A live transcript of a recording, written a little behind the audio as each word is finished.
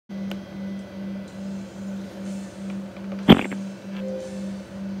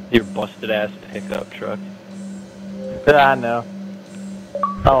Your busted ass pickup truck. Yeah, I know.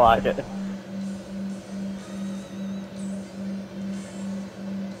 I like it.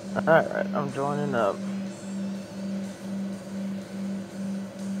 Alright, I'm joining up.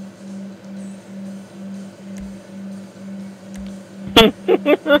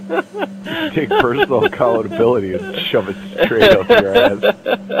 Take personal accountability and shove it straight up your ass.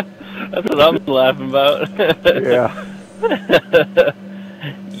 That's what I'm laughing about. Yeah.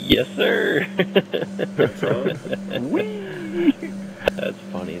 Yes, sir. What's wrong? Whee! That's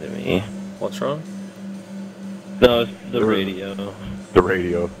funny to me. What's wrong? No, it's the radio. The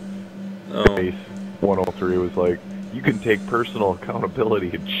radio. Oh. Base 103 was like, you can take personal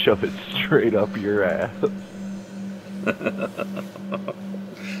accountability and shove it straight up your ass.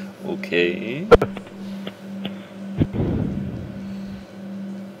 Okay.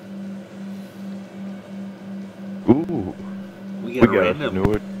 Ooh. We We got a got random. a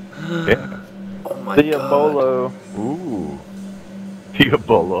new it. Yeah. Oh my Diabolo. god. Ooh.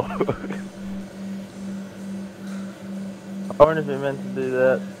 Diabolo. I wonder if he meant to do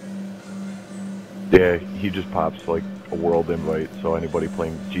that. Yeah, he just pops like a world invite, so anybody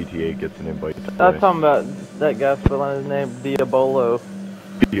playing GTA gets an invite to I was play. talking about that guy spelling his name Diabolo.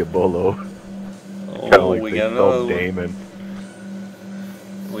 Diabolo. Oh, Kind of like we they got spelled another one. Damon.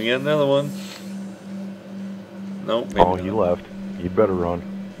 We got another one. Nope. Oh, he left. You better run.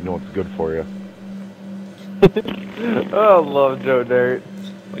 You know what's good for you. Oh, I love Joe Dirt.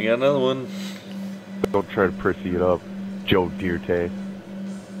 We got another one. Don't try to prissy it up, Joe Dirte.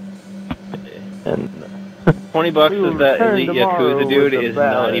 And $20 we will is that return elite tomorrow Yakuza dude with the is not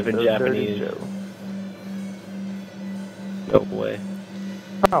ballad even of Dirty Japanese. Joe. No way.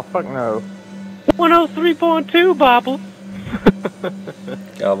 Oh, fuck no. 103.2, Bobble.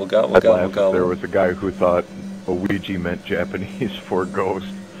 Gobble, gobble, I'd gobble, laugh if gobble. there was a guy who thought a Ouija meant Japanese for ghost.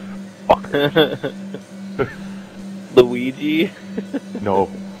 Fucker. Luigi. No,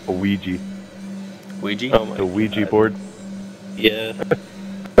 a Ouija. Ouija? Oh my The Ouija God. board. Yes.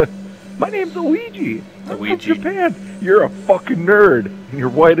 My name's Luigi. I'm Luigi. from Japan. You're a fucking nerd. And you're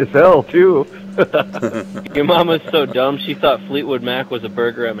white as hell, too. Your mom was so dumb she thought Fleetwood Mac was a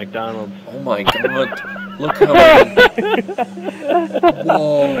burger at McDonald's. Oh my god. Look how many.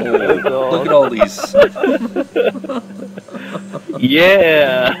 Whoa. Look at all these.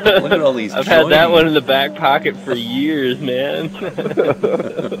 Yeah. Look at all these. I've had that joining. one in the back pocket for years, man.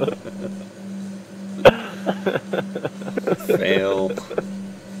 Fail.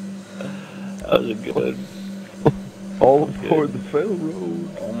 That was a good. All aboard the fail road.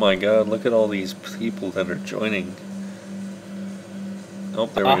 Oh my god, look at all these people that are joining. Oh,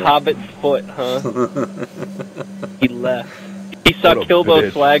 there we A go. hobbit's foot, huh? He left. He saw What a Kilbo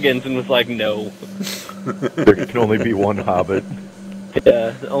bitch. Swaggins and was like, no. There can only be one hobbit.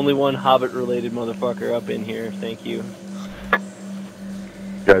 Yeah, only one hobbit-related motherfucker up in here. Thank you.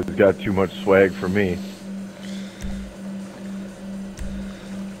 Guys got too much swag for me.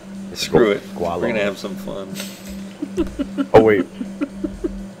 Screw it. Squallow. We're gonna have some fun. Oh wait.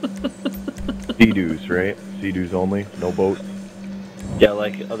 Sea-doos, right? Sea-doos only? No boats? Yeah,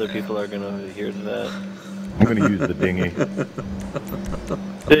 like other people are gonna hear that. I'm gonna use the dinghy.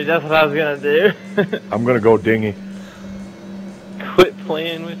 Dude, that's what I was gonna do. I'm gonna go dinghy. Quit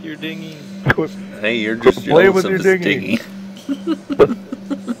playing with your dinghy. Hey, you're just Play jealous with of your this dinghy. dinghy.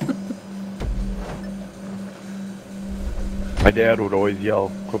 My dad would always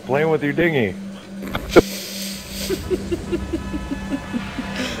yell, "Quit playing with your dinghy."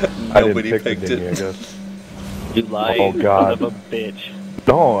 I didn't Nobody pick the picked dinghy, I it. guess. You lying Oh, God. son of a bitch.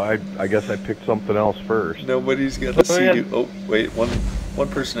 No, I guess I picked something else first. Nobody's got a Oh, yeah. sea-doo. Oh, wait, one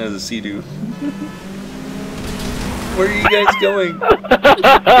person has a sea-doo. Where are you guys going?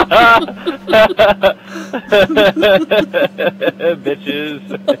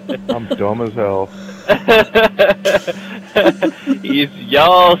 Bitches. I'm dumb as hell. It's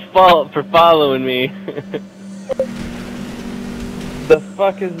y'all's fault for following me. The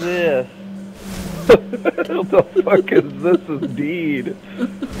fuck is this? What the fuck is this indeed?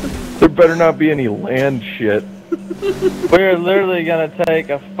 There better not be any land shit. We're literally gonna take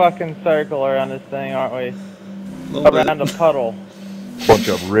a fucking circle around this thing, aren't we? Around a puddle. Bunch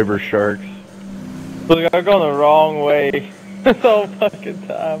of river sharks. Look, I'm going the wrong way this whole fucking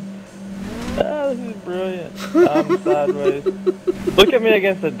time. Ah, this is brilliant. I'm sideways. Look at me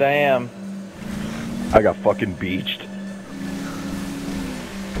against the dam. I got fucking beached.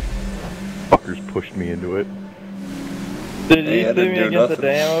 Fuckers pushed me into it. Did Hey, you I see didn't me do against nothing. the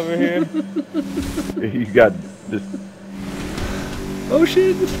dam over here? You got this Oh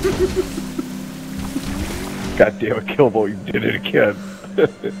shit! goddamn Kilbo, you did it again.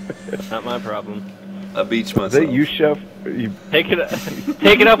 Not my problem. I beached myself. Is that you, Chef? You... Take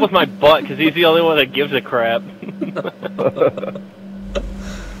it up with my butt, because he's the only one that gives a crap.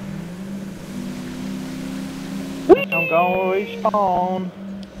 I'm going to respawn.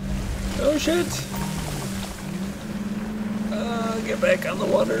 Oh shit! Get back on the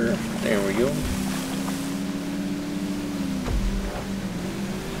water. There we go.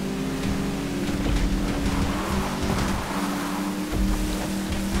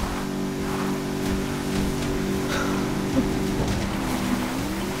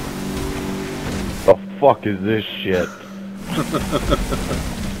 The fuck is this shit?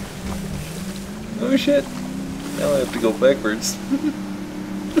 Oh shit! Now I have to go backwards.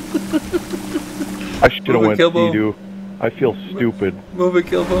 I should have Move it, went Kilbo. Sea-Doo. I feel stupid. Move it,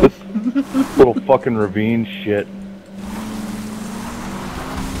 Kilbo. Little fucking ravine shit.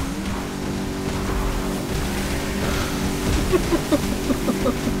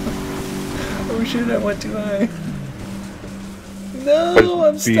 Oh shit, I went too high. I No,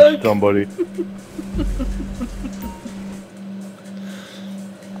 I'm just beat stuck. somebody.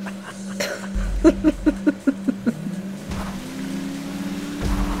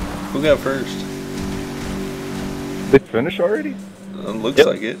 Who got first? They finish already? Looks Yep.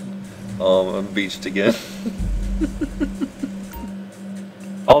 like it. I'm beached again.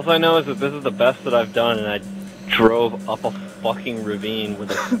 All I know is that this is the best that I've done, and I drove up a fucking ravine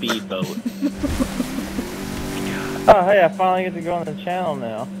with a speedboat. Oh, hey, I finally get to go on the channel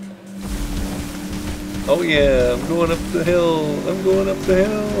now. Oh yeah, I'm going up the hill. I'm going up the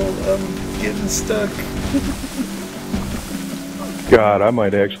hill. I'm getting stuck. God, I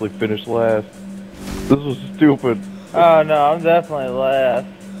might actually finish last. This was stupid. Oh, no, I'm definitely last.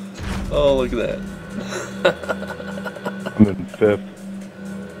 Oh, look at that. I'm in 5th.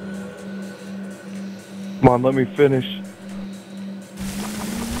 Come on, let me finish.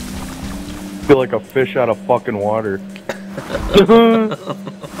 Feel like a fish out of fucking water.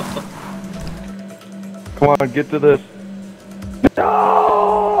 Come on, get to this.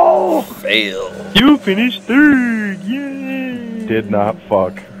 No! Fail. You finished 3rd! Yay! Did not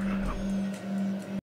fuck.